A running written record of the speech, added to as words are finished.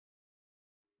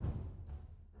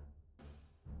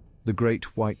The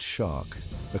great white shark,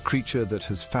 a creature that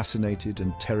has fascinated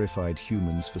and terrified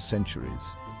humans for centuries.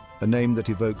 A name that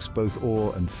evokes both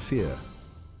awe and fear.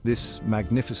 This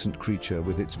magnificent creature,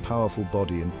 with its powerful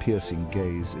body and piercing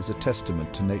gaze, is a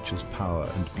testament to nature's power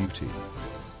and beauty.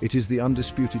 It is the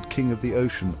undisputed king of the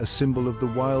ocean, a symbol of the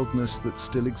wildness that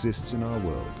still exists in our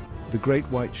world. The great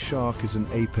white shark is an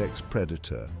apex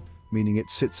predator, meaning it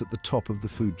sits at the top of the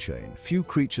food chain. Few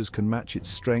creatures can match its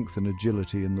strength and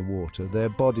agility in the water. Their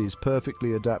bodies,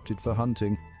 perfectly adapted for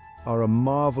hunting, are a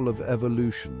marvel of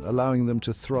evolution, allowing them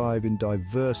to thrive in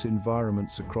diverse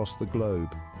environments across the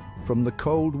globe. From the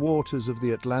cold waters of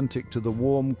the Atlantic to the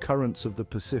warm currents of the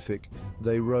Pacific,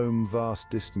 they roam vast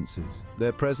distances.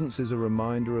 Their presence is a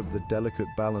reminder of the delicate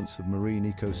balance of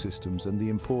marine ecosystems and the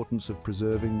importance of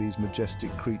preserving these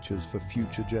majestic creatures for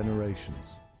future generations.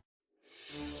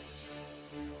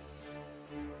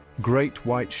 Great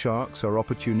white sharks are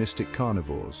opportunistic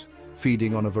carnivores,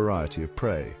 feeding on a variety of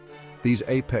prey. These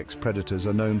apex predators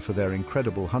are known for their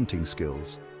incredible hunting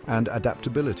skills and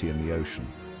adaptability in the ocean.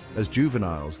 As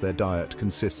juveniles, their diet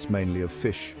consists mainly of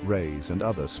fish, rays, and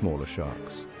other smaller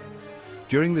sharks.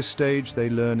 During this stage, they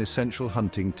learn essential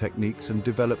hunting techniques and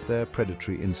develop their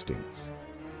predatory instincts.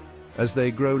 As they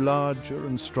grow larger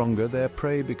and stronger, their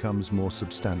prey becomes more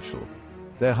substantial.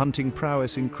 Their hunting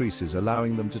prowess increases,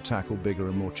 allowing them to tackle bigger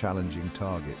and more challenging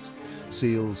targets.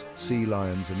 Seals, sea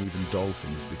lions, and even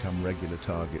dolphins become regular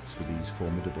targets for these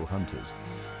formidable hunters.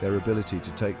 Their ability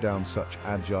to take down such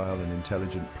agile and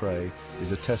intelligent prey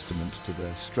is a testament to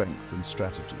their strength and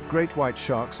strategy. Great white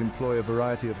sharks employ a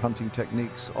variety of hunting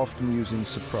techniques, often using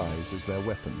surprise as their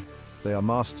weapon. They are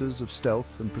masters of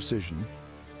stealth and precision,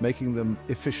 making them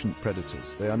efficient predators.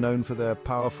 They are known for their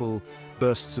powerful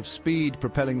bursts of speed,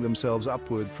 propelling themselves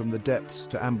upward from the depths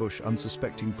to ambush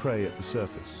unsuspecting prey at the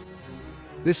surface.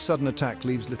 This sudden attack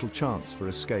leaves little chance for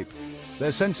escape.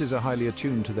 Their senses are highly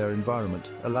attuned to their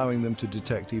environment, allowing them to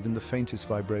detect even the faintest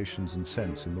vibrations and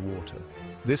scents in the water.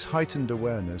 This heightened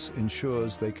awareness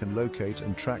ensures they can locate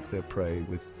and track their prey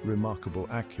with remarkable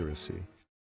accuracy.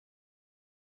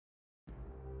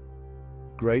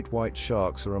 Great white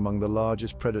sharks are among the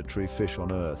largest predatory fish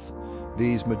on Earth.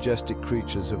 These majestic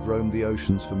creatures have roamed the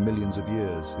oceans for millions of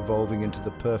years, evolving into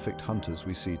the perfect hunters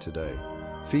we see today.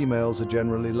 Females are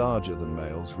generally larger than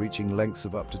males, reaching lengths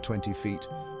of up to 20 feet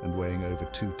and weighing over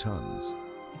 2 tons.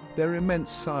 Their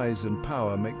immense size and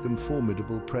power make them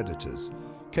formidable predators,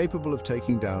 capable of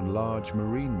taking down large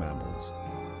marine mammals.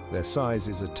 Their size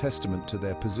is a testament to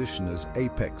their position as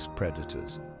apex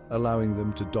predators, allowing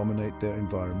them to dominate their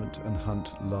environment and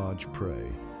hunt large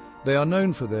prey. They are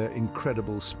known for their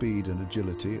incredible speed and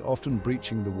agility, often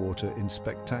breaching the water in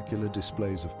spectacular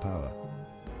displays of power.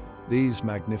 These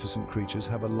magnificent creatures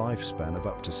have a lifespan of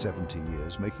up to 70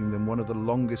 years, making them one of the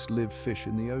longest-lived fish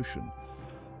in the ocean.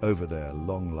 Over their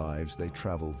long lives, they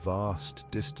travel vast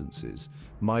distances,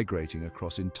 migrating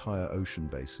across entire ocean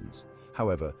basins.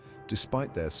 However,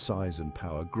 despite their size and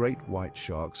power, great white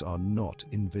sharks are not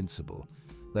invincible.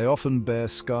 They often bear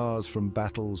scars from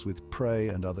battles with prey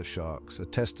and other sharks, a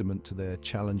testament to their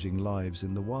challenging lives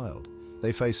in the wild.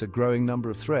 They face a growing number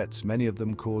of threats, many of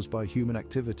them caused by human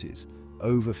activities.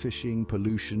 Overfishing,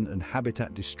 pollution, and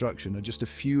habitat destruction are just a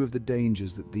few of the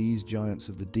dangers that these giants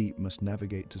of the deep must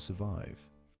navigate to survive.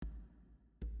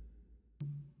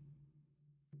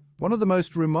 One of the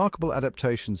most remarkable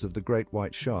adaptations of the great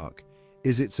white shark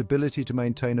is its ability to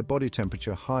maintain a body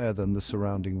temperature higher than the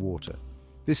surrounding water.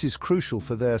 This is crucial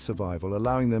for their survival,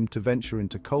 allowing them to venture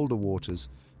into colder waters,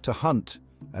 to hunt,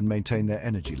 and maintain their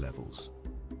energy levels.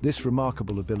 This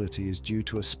remarkable ability is due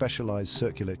to a specialized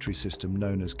circulatory system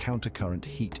known as countercurrent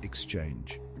heat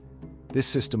exchange. This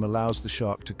system allows the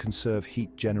shark to conserve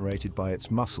heat generated by its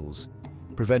muscles,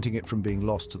 preventing it from being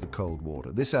lost to the cold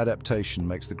water. This adaptation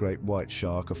makes the great white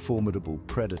shark a formidable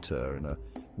predator in a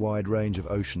wide range of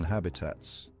ocean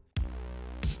habitats.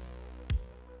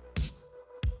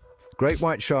 Great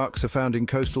white sharks are found in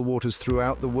coastal waters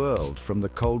throughout the world, from the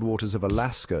cold waters of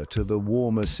Alaska to the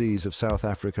warmer seas of South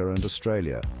Africa and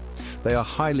Australia. They are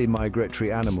highly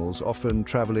migratory animals, often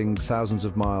traveling thousands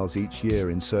of miles each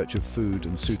year in search of food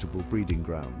and suitable breeding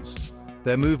grounds.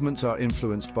 Their movements are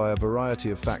influenced by a variety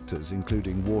of factors,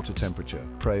 including water temperature,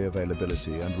 prey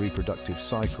availability, and reproductive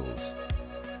cycles.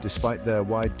 Despite their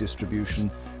wide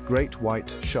distribution, great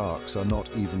white sharks are not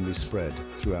evenly spread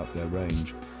throughout their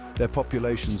range. Their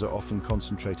populations are often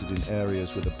concentrated in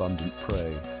areas with abundant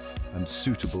prey and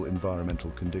suitable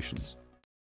environmental conditions.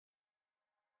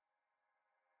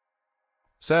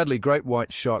 Sadly, great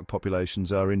white shark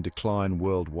populations are in decline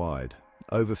worldwide.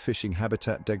 Overfishing,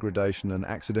 habitat degradation, and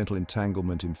accidental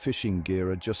entanglement in fishing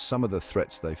gear are just some of the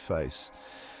threats they face.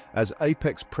 As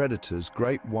apex predators,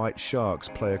 great white sharks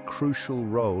play a crucial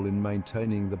role in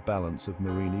maintaining the balance of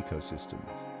marine ecosystems.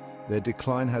 Their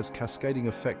decline has cascading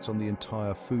effects on the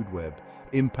entire food web,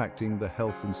 impacting the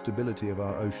health and stability of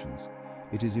our oceans.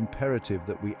 It is imperative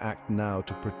that we act now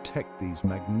to protect these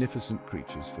magnificent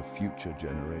creatures for future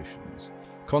generations.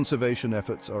 Conservation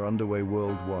efforts are underway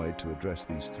worldwide to address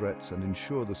these threats and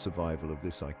ensure the survival of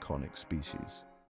this iconic species.